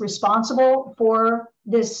least responsible for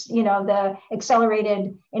this, the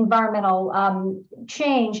accelerated environmental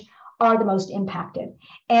change are the most impacted.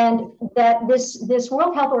 And that this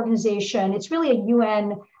World Health Organization, it's really a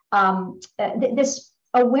UN, this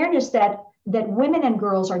awareness that women and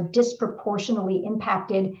girls are disproportionately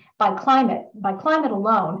impacted by climate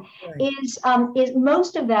alone, right, is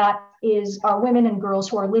most of that are women and girls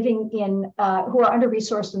who are living in, who are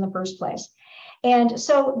under-resourced in the first place. And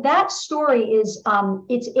so that story is,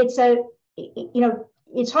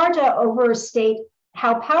 it's hard to overstate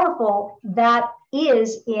how powerful that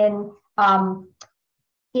is in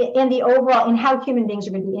the overall, in how human beings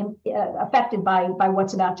are going to be affected by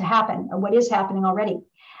what's about to happen, or what is happening already.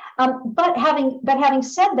 But having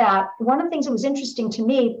said that, one of the things that was interesting to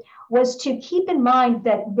me was to keep in mind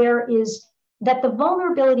that that the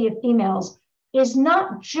vulnerability of females is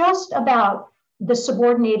not just about the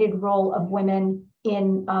subordinated role of women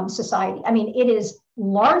in society. I mean, it is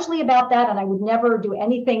largely about that, and I would never do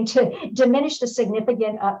anything to diminish the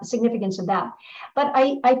significance of that. But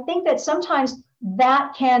I think that sometimes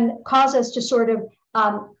that can cause us to sort of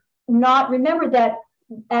not remember that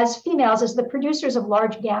as females, as the producers of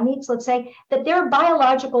large gametes, let's say, that there are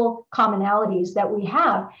biological commonalities that we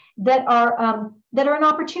have that are an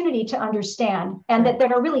opportunity to understand, and that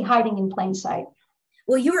are really hiding in plain sight.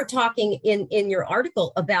 Well, you were talking in your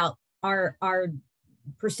article about our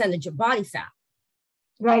percentage of body fat.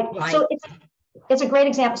 Right. So it's a great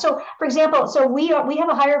example. So, for example, we have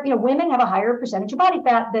a higher, women have a higher percentage of body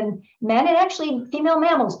fat than men, and actually female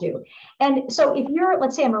mammals do. And so if you're,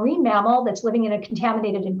 let's say, a marine mammal that's living in a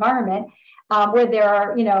contaminated environment where there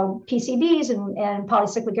are, PCBs and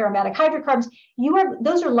polycyclic aromatic hydrocarbons,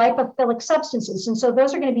 those are lipophilic substances. And so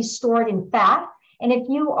those are going to be stored in fat. And if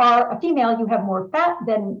you are a female, you have more fat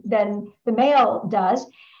than the male does.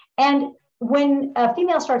 And when a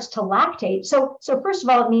female starts to lactate, so first of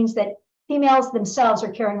all, it means that females themselves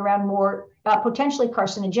are carrying around more potentially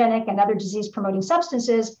carcinogenic and other disease-promoting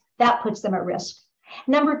substances. That puts them at risk.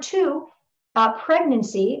 Number two,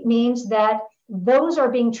 pregnancy means that those are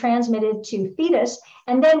being transmitted to fetus.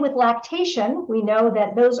 And then with lactation, we know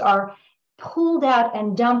that those are pulled out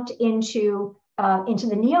and dumped into the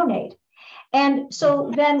neonate. And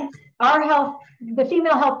so then our health, the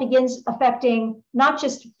female health, begins affecting not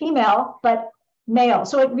just female, but male.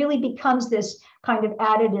 So it really becomes this kind of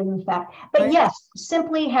additive effect. But right, yes,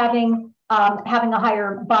 simply having a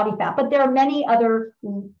higher body fat. But there are many other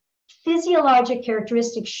physiologic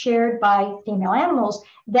characteristics shared by female animals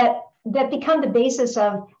that become the basis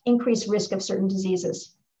of increased risk of certain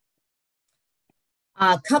diseases.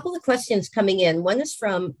 A couple of questions coming in. One is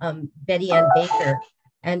from Betty Ann Baker,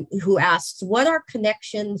 and who asks, what are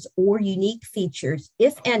connections or unique features,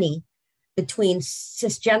 if any, between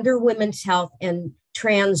cisgender women's health and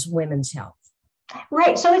trans women's health?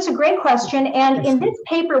 Right. So it's a great question. And in this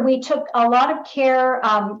paper, we took a lot of care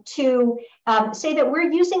to say that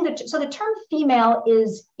we're using so the term female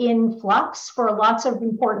is in flux for lots of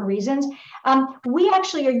important reasons. We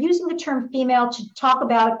actually are using the term female to talk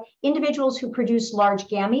about individuals who produce large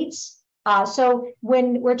gametes. So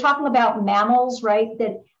when we're talking about mammals, right,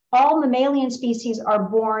 that all mammalian species are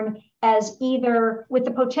born as either with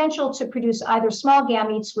the potential to produce either small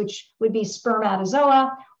gametes, which would be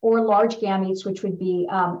spermatozoa, or large gametes, which would be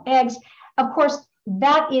eggs. Of course,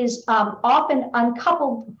 that is often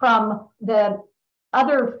uncoupled from the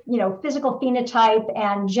other, physical phenotype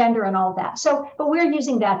and gender and all of that. So, but we're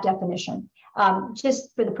using that definition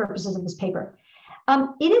just for the purposes of this paper.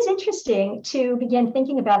 It is interesting to begin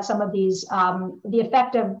thinking about some of these, the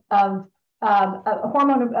effect of a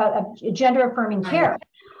hormone of gender-affirming care.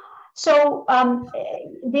 So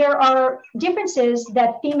there are differences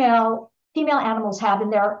that female animals have in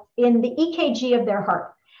the EKG of their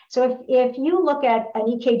heart. So if you look at an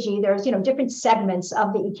EKG, there's different segments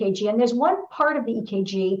of the EKG, and there's one part of the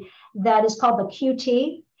EKG that is called the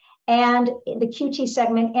QT, and the QT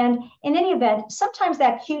segment. And in any event, sometimes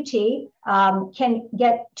that QT can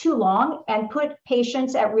get too long and put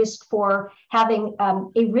patients at risk for having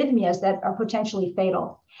arrhythmias that are potentially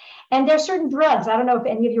fatal. And there are certain drugs. I don't know if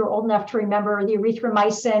any of you are old enough to remember the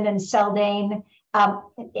erythromycin and Seldane.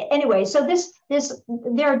 Anyway, so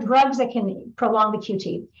there are drugs that can prolong the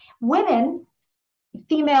QT. Women,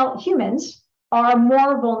 female humans, are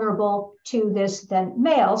more vulnerable to this than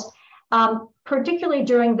males, particularly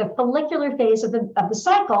during the follicular phase of the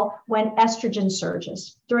cycle when estrogen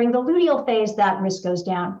surges. During the luteal phase, that risk goes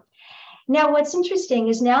down. Now, what's interesting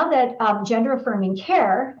is now that gender-affirming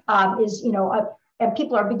care is, and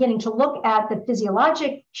people are beginning to look at the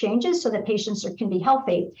physiologic changes so that patients can be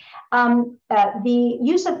healthy. The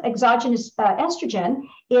use of exogenous estrogen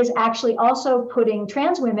is actually also putting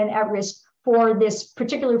trans women at risk for this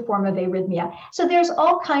particular form of arrhythmia. So there's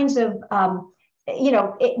all kinds of,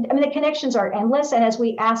 the connections are endless. And as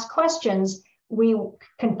we ask questions, we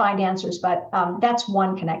can find answers, but that's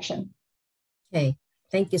one connection. Okay,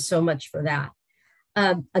 thank you so much for that.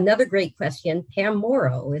 Another great question, Pam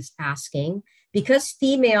Morrow is asking, because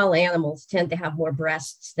female animals tend to have more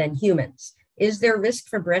breasts than humans, is their risk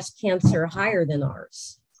for breast cancer higher than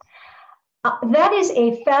ours? That is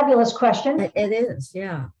a fabulous question. It is,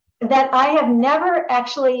 yeah. That I have never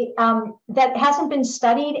actually, that hasn't been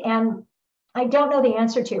studied, and I don't know the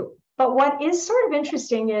answer to. But what is sort of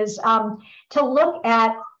interesting is to look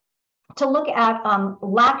at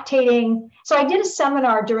lactating. So I did a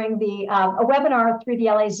seminar during a webinar through the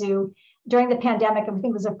LA Zoo during the pandemic, I think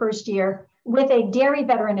it was the first year, with a dairy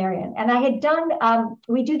veterinarian. And I had done,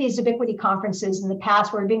 we do these ubiquity conferences in the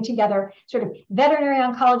past where we're being together sort of veterinary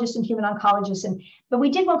oncologists and human oncologists. But we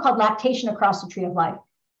did one called Lactation Across the Tree of Life.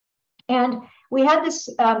 And we had this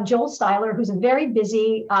Joel Styler, who's a very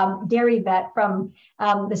busy dairy vet from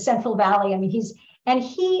the Central Valley. I mean, he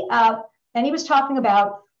was talking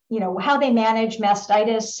about, how they manage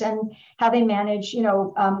mastitis and how they manage,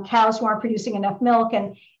 cows who aren't producing enough milk.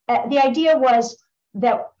 And the idea was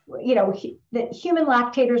that, that human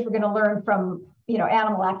lactators were going to learn from,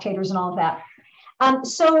 animal lactators and all of that.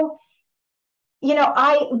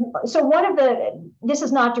 This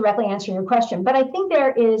is not directly answering your question, but I think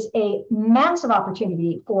there is a massive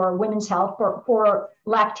opportunity for women's health, for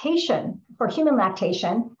lactation, for human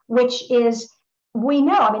lactation, which is, we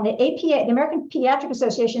know, I mean, the APA, the American Pediatric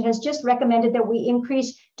Association, has just recommended that we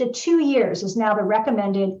increase to 2 years is now the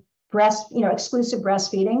recommended exclusive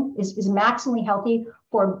breastfeeding is maximally healthy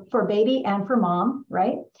for baby and for mom,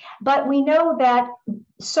 right? But we know that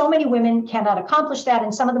so many women cannot accomplish that.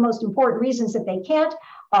 And some of the most important reasons that they can't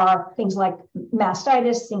are things like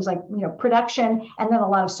mastitis, things like, production, and then a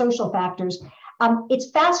lot of social factors.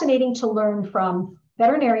 It's fascinating to learn from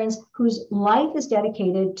veterinarians whose life is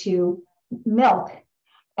dedicated to milk.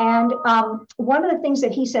 And one of the things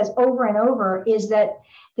that he says over and over is that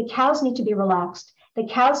the cows need to be relaxed. The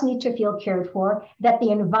cows need to feel cared for, that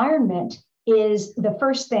the environment is the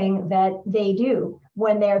first thing that they do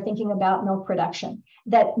when they're thinking about milk production,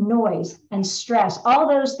 that noise and stress, all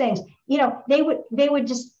those things, they would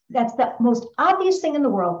just, that's the most obvious thing in the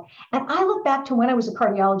world. And I look back to when I was a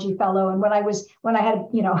cardiology fellow and when I had,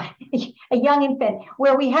 a young infant,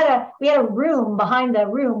 where we had a room behind the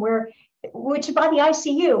room which by the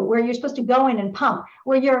ICU, where you're supposed to go in and pump,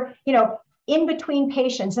 where you're, in between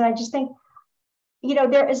patients. And I just think,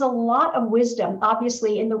 there is a lot of wisdom,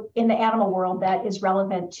 obviously, in the animal world that is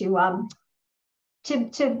relevant to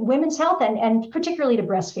women's health and particularly to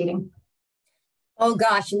breastfeeding. Oh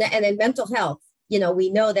gosh, and in mental health,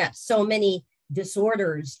 we know that so many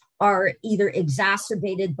disorders are either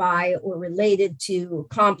exacerbated by or related to,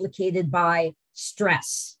 complicated by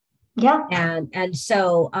stress. Yeah. And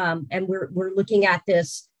so and we're looking at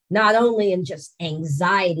this not only in just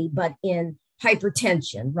anxiety, but in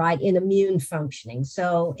hypertension, right? In immune functioning.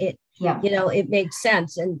 So it, it makes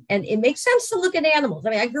sense. And it makes sense to look at animals.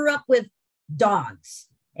 I mean, I grew up with dogs,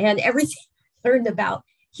 and everything I learned about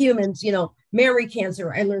humans, mammary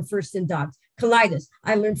cancer, I learned first in dogs. Colitis,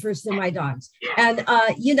 I learned first in my dogs. And,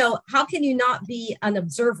 how can you not be an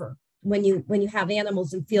observer when you have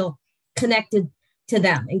animals and feel connected to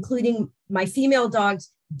them, including my female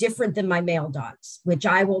dogs, different than my male dogs, which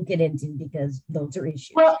I won't get into because those are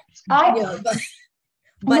issues. Well,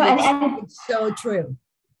 it's so true.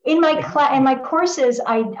 In my courses,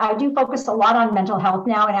 I do focus a lot on mental health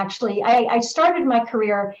now. And actually, I started my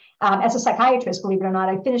career as a psychiatrist, believe it or not.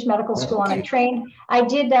 I finished medical school and I trained. I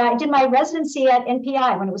did my residency at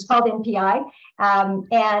NPI when it was called NPI. Wow.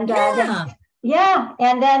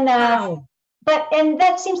 And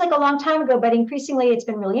that seems like a long time ago, but increasingly it's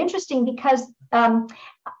been really interesting because,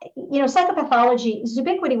 psychopathology is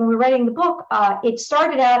ubiquity. When we were writing the book, it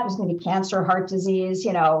started out, it was going to be cancer, heart disease,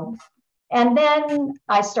 and then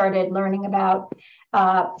I started learning about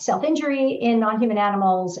self-injury in non-human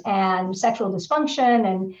animals and sexual dysfunction.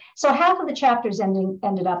 And so half of the chapters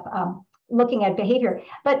ended up looking at behavior.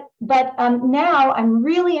 But now I'm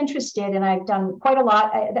really interested, and I've done quite a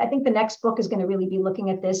lot. I think the next book is going to really be looking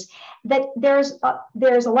at this, that there's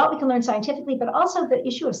a lot we can learn scientifically, but also the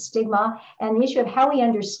issue of stigma and the issue of how we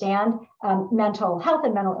understand mental health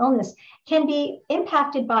and mental illness can be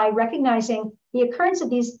impacted by recognizing the occurrence of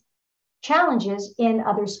these challenges in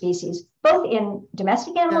other species, both in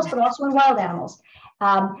domestic animals, but also in wild animals.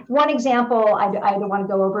 One example I don't want to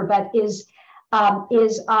go over, but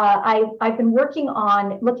I've been working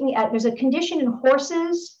on looking at, there's a condition in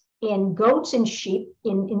horses, in goats and sheep,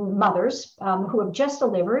 in mothers who have just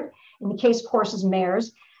delivered, in the case of horses,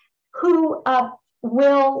 mares, who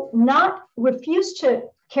will not refuse to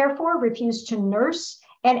care for, refuse to nurse,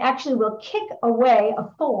 and actually will kick away a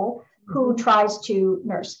foal who tries to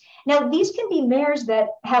nurse. Now, these can be mares that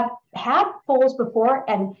have had foals before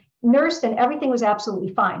and nursed, and everything was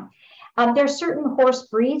absolutely fine. There are certain horse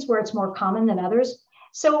breeds where it's more common than others.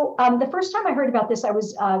 So the first time I heard about this, I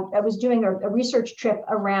was doing a research trip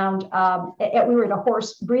around, we were at a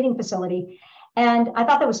horse breeding facility, and I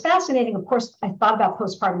thought that was fascinating. Of course, I thought about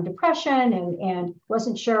postpartum depression and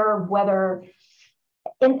wasn't sure whether,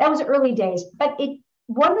 and that was early days, but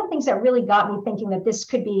one of the things that really got me thinking that this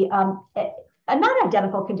could be a not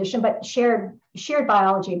identical condition, but shared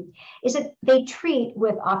biology, is that they treat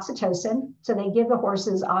with oxytocin. So they give the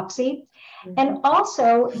horses oxy, and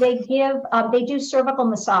also they do cervical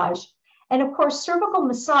massage. And of course, cervical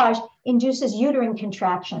massage induces uterine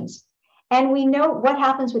contractions. And we know what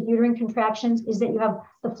happens with uterine contractions is that you have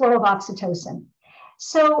the flow of oxytocin.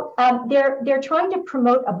 So they're trying to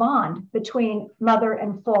promote a bond between mother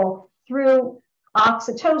and foal through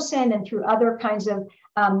oxytocin and through other kinds of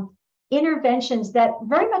interventions that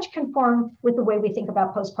very much conform with the way we think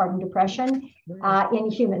about postpartum depression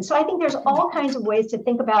in humans. So I think there's all kinds of ways to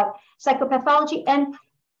think about psychopathology. And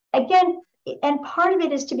again, and part of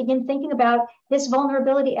it is to begin thinking about this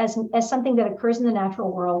vulnerability as something that occurs in the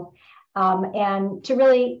natural world, and to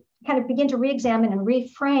really kind of begin to re-examine and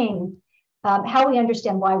reframe how we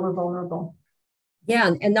understand why we're vulnerable.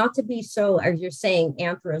 Yeah, and not to be so, as you're saying,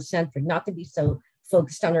 anthrocentric, not to be so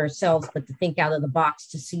focused on ourselves, but to think out of the box,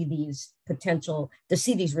 to see these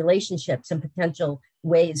relationships and potential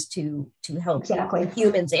ways to help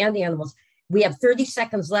humans and animals. We have 30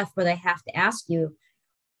 seconds left, but I have to ask you,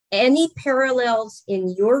 any parallels in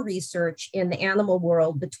your research in the animal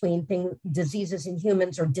world between diseases in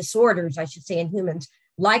humans, or disorders, I should say, in humans,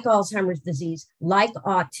 like Alzheimer's disease, like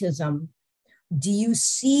autism? Do you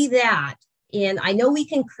see that I know we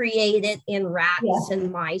can create it in rats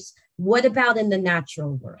and mice. What about in the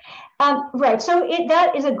natural world? Right. So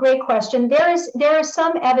that is a great question. There is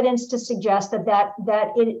some evidence to suggest that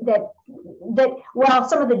while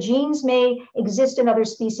some of the genes may exist in other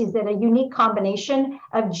species, that a unique combination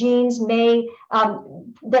of genes may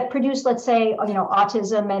that produce, let's say,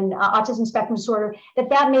 autism and autism spectrum disorder,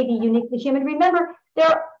 that may be uniquely human. Remember,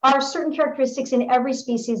 there are certain characteristics in every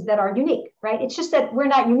species that are unique, right? It's just that we're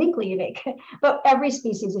not uniquely unique, but every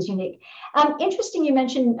species is unique. Interesting, you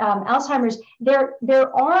mentioned Alzheimer's.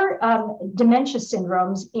 There are dementia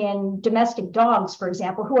syndromes in domestic dogs, for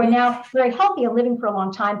example, who are now very healthy and living for a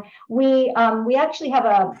long time. We actually have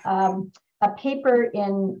a paper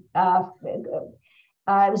in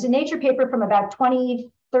it was a Nature paper from about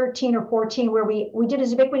 2013 or 14, where we did a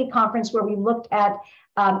ubiquity conference where we looked at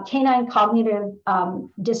canine cognitive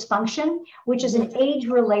dysfunction, which is an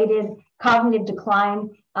age-related cognitive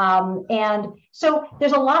decline And so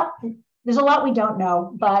there's a lot we don't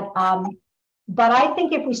know, but I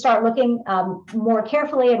think if we start looking more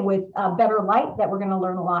carefully and with better light, that we're going to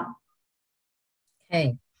learn a lot.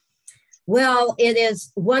 Okay. Well, it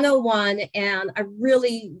is 1:01, and I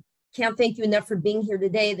really can't thank you enough for being here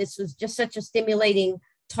today. This was just such a stimulating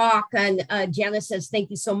talk. And Janice says, thank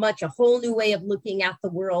you so much. A whole new way of looking at the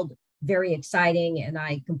world. Very exciting. And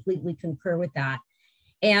I completely concur with that.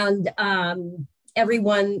 And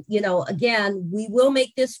everyone, you know, again, we will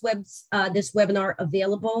make this webinar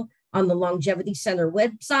available on the Longevity Center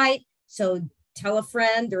website. So tell a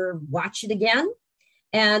friend or watch it again.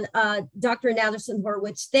 And Dr.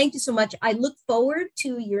 Natterson-Horowitz, thank you so much. I look forward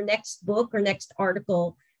to your next book or next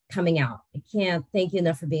article coming out. I can't thank you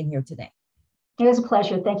enough for being here today. It was a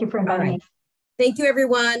pleasure. Thank you for inviting me. Thank you,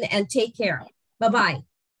 everyone, and take care. Bye-bye.